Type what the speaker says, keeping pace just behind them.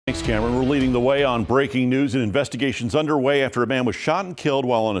Thanks, Cameron. We're leading the way on breaking news and investigations underway after a man was shot and killed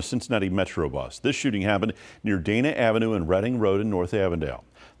while on a Cincinnati Metro bus. This shooting happened near Dana Avenue and Reading Road in North Avondale.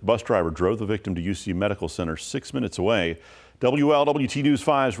 The bus driver drove the victim to UC Medical Center 6 minutes away. WLWT News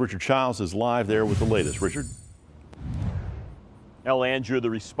 5's Richard Childs is live there with the latest. Richard? Andrew, the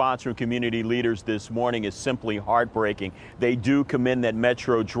response from community leaders this morning is simply heartbreaking. They do commend that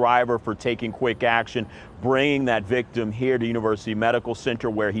Metro driver for taking quick action, bringing that victim here to University Medical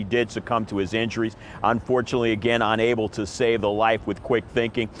Center where he did succumb to his injuries. Unfortunately, again, unable to save the life with quick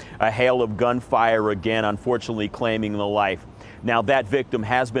thinking. A hail of gunfire again, unfortunately claiming the life. Now, that victim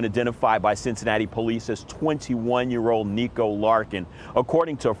has been identified by Cincinnati police as 21-year-old Nico Larkin.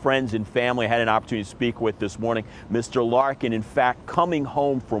 According to friends and family I had an opportunity to speak with this morning, Mr. Larkin, in fact, coming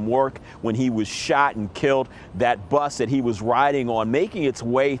home from work when he was shot and killed. That bus that he was riding on, making its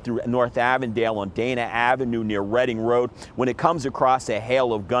way through North Avondale on Dana Avenue near Reading Road, when it comes across a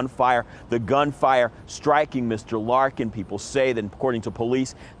hail of gunfire, the gunfire striking Mr. Larkin. People say that, according to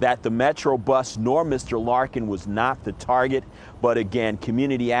police, that the Metro bus nor Mr. Larkin was not the target. But again,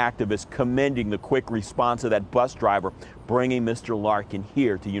 community activists commending the quick response of that bus driver, bringing Mr. Larkin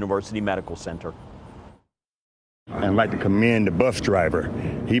here to University Medical Center. I'd like to commend the bus driver.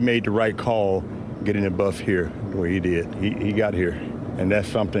 He made the right call getting the bus here the way he did. He got here, and that's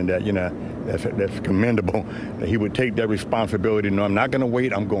something that, you know, that's commendable, that he would take that responsibility. No, I'm not going to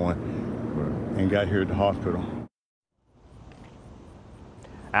wait, I'm going, and got here at the hospital.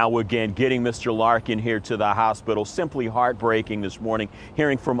 Now again, getting Mr. Larkin here to the hospital, simply heartbreaking this morning.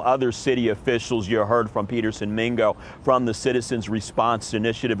 Hearing from other city officials, you heard from Peterson Mingo from the Citizens Response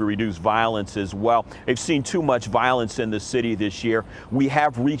Initiative to Reduce Violence as well. They've seen too much violence in the city this year. We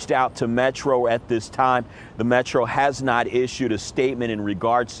have reached out to Metro at this time. The Metro has not issued a statement in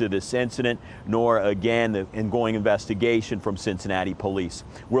regards to this incident, nor again the ongoing investigation from Cincinnati police.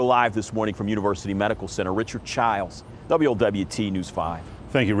 We're live this morning from University Medical Center. Richard Childs, WLWT News 5.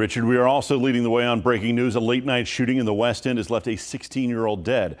 Thank you, Richard. We are also leading the way on breaking news. A late-night shooting in the West End has left a 16-year-old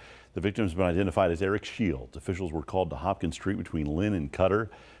dead. The victim has been identified as Eric Shields. Officials were called to Hopkins Street between Lynn and Cutter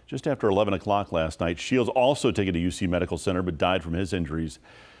just after 11 o'clock last night. Shields also taken to UC Medical Center but died from his injuries.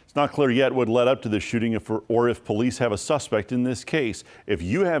 It's not clear yet what led up to this shooting or if police have a suspect in this case. If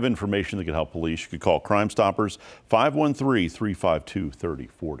you have information that could help police, you could call Crime Stoppers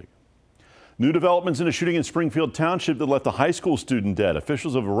 513-352-3040. New developments in a shooting in Springfield Township that left a high school student dead.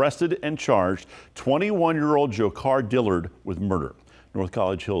 Officials have arrested and charged 21-year-old Jokar Dillard with murder. North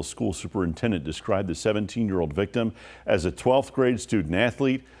College Hills school superintendent described the 17-year-old victim as a 12th grade student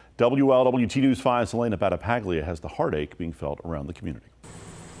athlete. WLWT News 5's Elena Battipaglia has the heartache being felt around the community.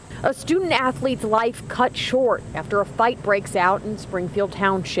 A student athlete's life cut short after a fight breaks out in Springfield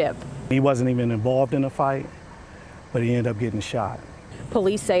Township. He wasn't even involved in a fight, but he ended up getting shot.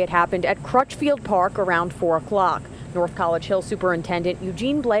 Police say it happened at Crutchfield Park around 4 o'clock. North College Hill Superintendent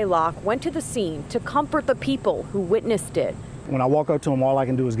Eugene Blaylock went to the scene to comfort the people who witnessed it. When I walk up to him, all I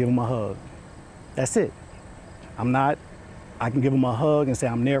can do is give him a hug. That's it. I can give him a hug and say,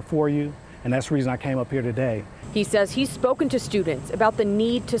 I'm there for you, and that's the reason I came up here today. He says he's spoken to students about the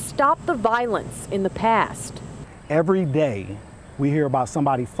need to stop the violence in the past. Every day, we hear about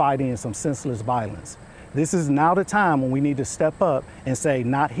somebody fighting some senseless violence. This is now the time when we need to step up and say,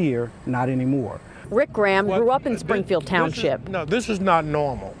 not here, not anymore. Rick Graham grew up in Springfield Township. This is not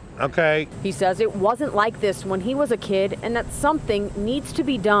normal, okay? He says it wasn't like this when he was a kid and that something needs to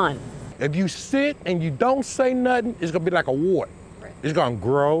be done. If you sit and you don't say nothing, it's gonna be like a wart. It's gonna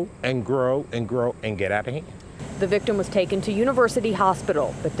grow and grow and grow and get out of hand. The victim was taken to University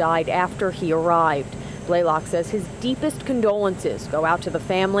Hospital but died after he arrived. Blaylock says his deepest condolences go out to the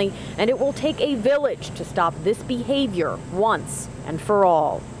family, and it will take a village to stop this behavior once and for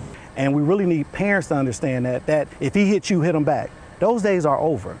all. And we really need parents to understand that if he hits you, hit him back. Those days are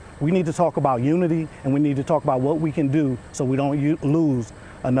over. We need to talk about unity, and we need to talk about what we can do so we don't lose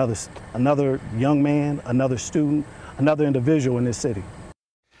another young man, another student, another individual in this city.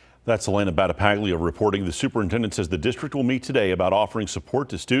 That's Elena Battipaglia reporting. The superintendent says the district will meet today about offering support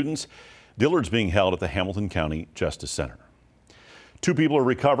to students. Dillard's being held at the Hamilton County Justice Center. 2 people are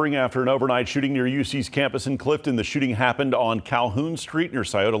recovering after an overnight shooting near UC's campus in Clifton. The shooting happened on Calhoun Street near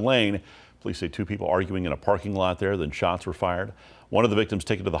Scioto Lane. Police say 2 people arguing in a parking lot there, then shots were fired. One of the victims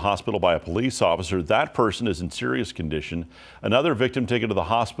taken to the hospital by a police officer. That person is in serious condition. Another victim taken to the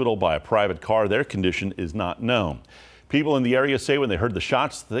hospital by a private car. Their condition is not known. People in the area say when they heard the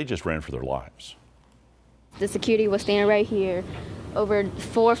shots, they just ran for their lives. The security was standing right here. Over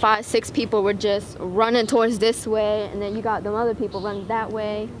 4, 5, 6 people were just running towards this way, and then you got them other people running that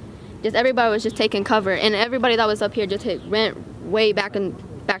way. Just everybody was just taking cover, and everybody that was up here just went way back and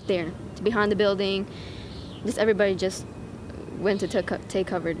back there, behind the building. Just everybody just went to take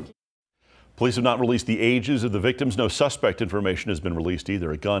cover. Police have not released the ages of the victims. No suspect information has been released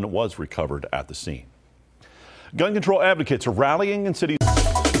either. A gun was recovered at the scene. Gun control advocates are rallying in cities